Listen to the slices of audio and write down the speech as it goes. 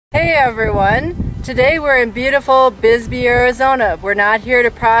Hey everyone! Today we're in beautiful Bisbee, Arizona. We're not here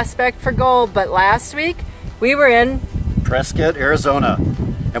to prospect for gold, but last week we were in Prescott, Arizona.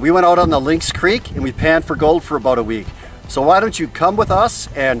 And we went out on the Lynx Creek and we panned for gold for about a week. So why don't you come with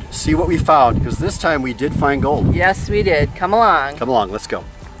us and see what we found, because this time we did find gold. Yes, we did. Come along. Come along, let's go.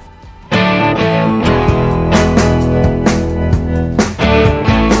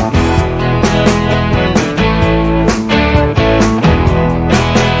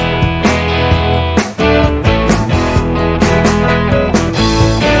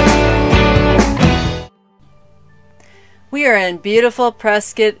 We are in beautiful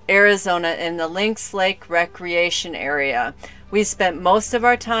Prescott, Arizona in the Lynx Lake Recreation Area. We spent most of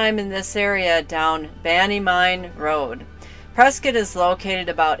our time in this area down Banny Mine Road. Prescott is located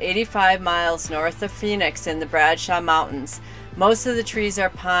about 85 miles north of Phoenix in the Bradshaw Mountains. Most of the trees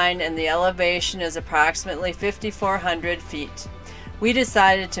are pine and the elevation is approximately 5,400 feet. We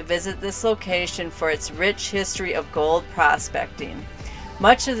decided to visit this location for its rich history of gold prospecting.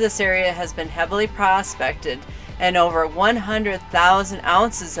 Much of this area has been heavily prospected, and over 100,000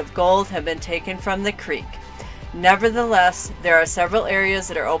 ounces of gold have been taken from the creek. Nevertheless, there are several areas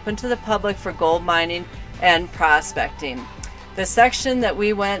that are open to the public for gold mining and prospecting. The section that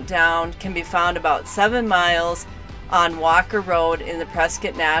we went down can be found about 7 miles on Walker Road in the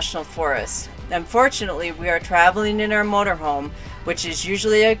Prescott National Forest. Unfortunately, we are traveling in our motorhome, which is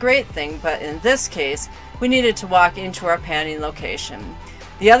usually a great thing, but in this case, we needed to walk into our panning location.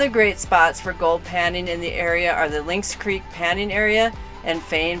 The other great spots for gold panning in the area are the Lynx Creek panning area and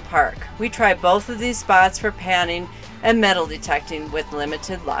Fain Park. We tried both of these spots for panning and metal detecting with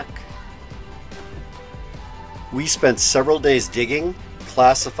limited luck. We spent several days digging,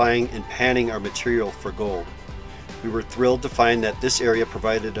 classifying, and panning our material for gold. We were thrilled to find that this area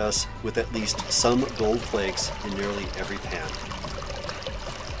provided us with at least some gold flakes in nearly every pan.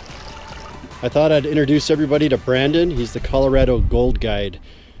 I thought I'd introduce everybody to Brandon. He's the Colorado Gold Guide.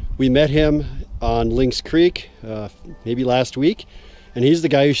 We met him on Lynx Creek maybe last week, and he's the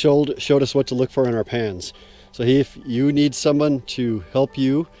guy who showed us what to look for in our pans. So if you need someone to help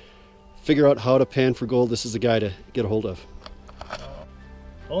you figure out how to pan for gold, this is the guy to get a hold of.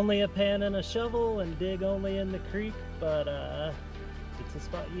 Only a pan and a shovel and dig only in the creek, but it's a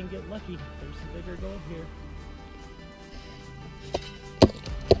spot you can get lucky. There's some bigger gold here.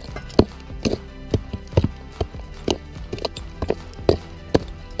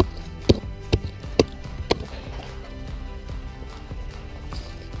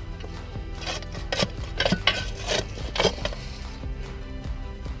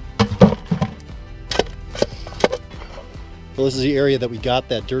 Well, this is the area that we got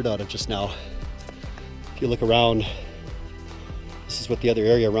that dirt out of just now. If you look around, this is what the other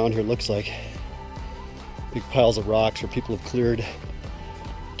area around here looks like. Big piles of rocks where people have cleared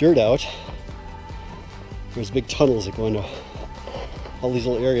dirt out. There's big tunnels that go into all these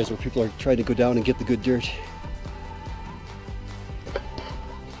little areas where people are trying to go down and get the good dirt.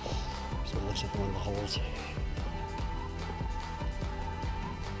 So it looks like one of the holes.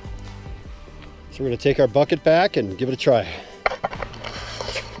 So we're going to take our bucket back and give it a try.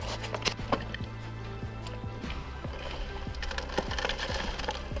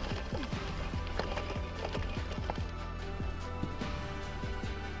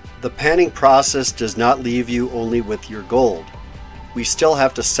 The panning process does not leave you only with your gold. We still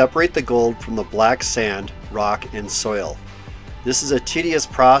have to separate the gold from the black sand, rock, and soil. This is a tedious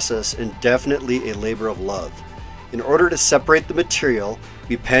process and definitely a labor of love. In order to separate the material,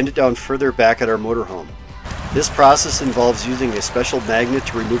 we panned it down further back at our motorhome. This process involves using a special magnet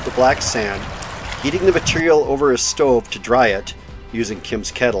to remove the black sand, heating the material over a stove to dry it, using Kim's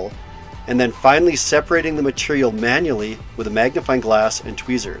kettle, and then finally separating the material manually with a magnifying glass and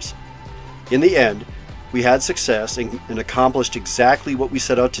tweezers. In the end, we had success and accomplished exactly what we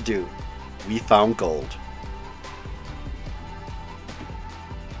set out to do. We found gold.